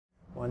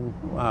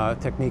One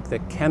technique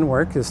that can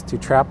work is to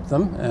trap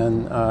them,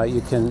 and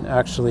you can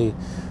actually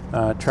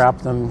trap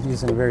them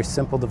using a very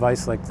simple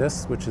device like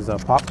this, which is a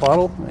pop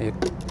bottle. You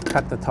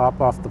cut the top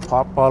off the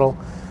pop bottle,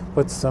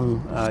 put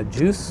some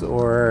juice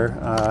or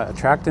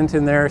attractant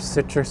in there.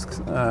 Citrus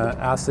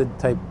acid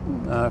type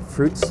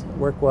fruits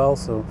work well,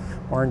 so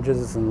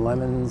oranges and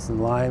lemons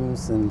and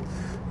limes and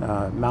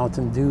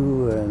Mountain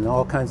Dew and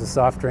all kinds of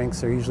soft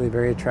drinks are usually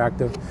very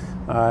attractive.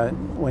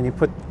 When you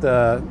put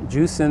the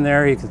juice in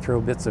there, you can throw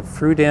bits of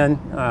fruit in,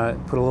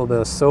 put a little bit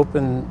of soap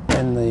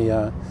in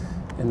the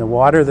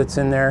water that's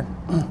in there.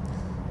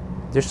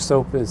 Dish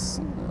soap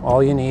is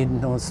all you need,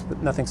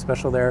 nothing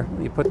special there.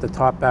 You put the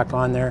top back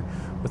on there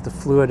with the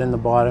fluid in the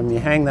bottom. You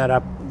hang that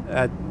up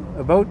at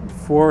about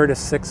 4 to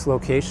 6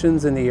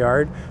 locations in the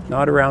yard,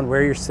 not around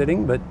where you're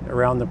sitting, but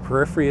around the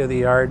periphery of the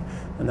yard,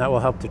 and that will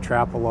help to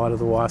trap a lot of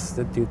the wasps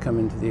that do come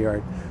into the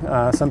yard.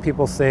 Some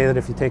people say that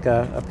if you take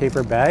a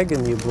paper bag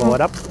and you blow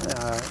it up,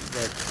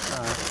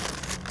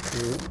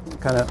 you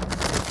kind of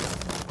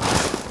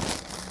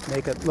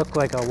make it look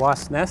like a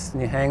wasp nest,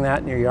 and you hang that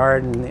in your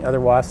yard, and the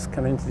other wasps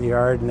come into the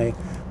yard and they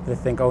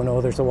think, oh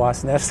no, there's a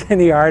wasp nest in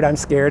the yard, I'm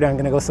scared, I'm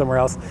going to go somewhere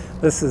else.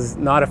 This is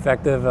not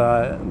effective.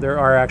 There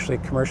are actually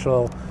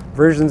commercial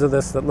versions of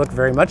this that look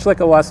very much like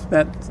a wasp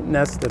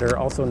nest that are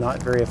also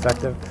not very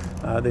effective.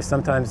 They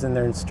sometimes in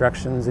their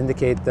instructions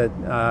indicate that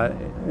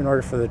in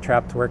order for the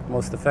trap to work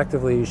most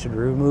effectively, you should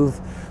remove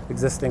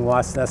existing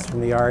wasp nests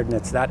from the yard, and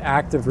it's that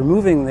act of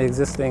removing the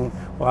existing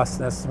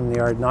wasp nests from the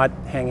yard, not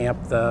hanging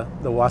up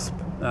the wasp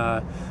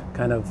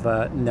kind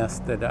of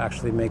nest, that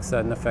actually makes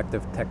that an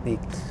effective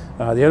technique.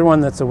 The other one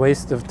that's a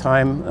waste of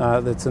time,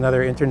 that's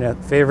another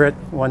internet favorite,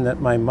 one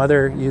that my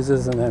mother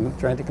uses and I'm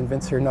trying to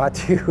convince her not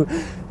to,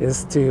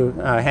 is to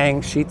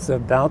hang sheets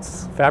of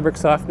Bounce fabric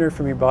softener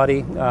from your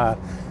body.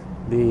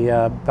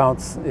 The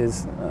Bounce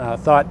is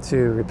thought to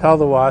repel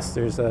the wasp.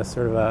 There's a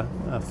sort of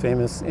a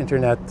famous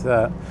internet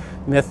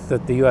myth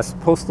that the U.S.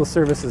 Postal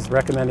Service has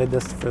recommended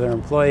this for their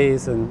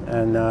employees,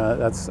 and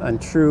that's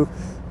untrue.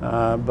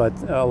 But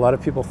a lot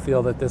of people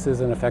feel that this is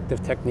an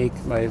effective technique.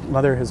 My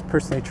mother has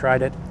personally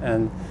tried it,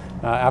 and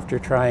after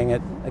trying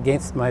it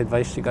against my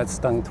advice, she got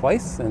stung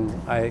twice. And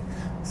I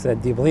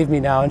said, do you believe me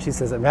now? And she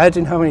says,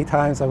 imagine how many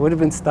times I would have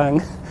been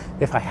stung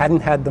if I hadn't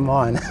had them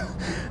on.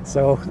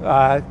 So,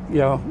 you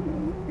know,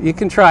 you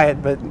can try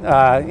it, but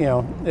you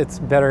know, it's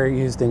better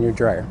used in your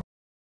dryer.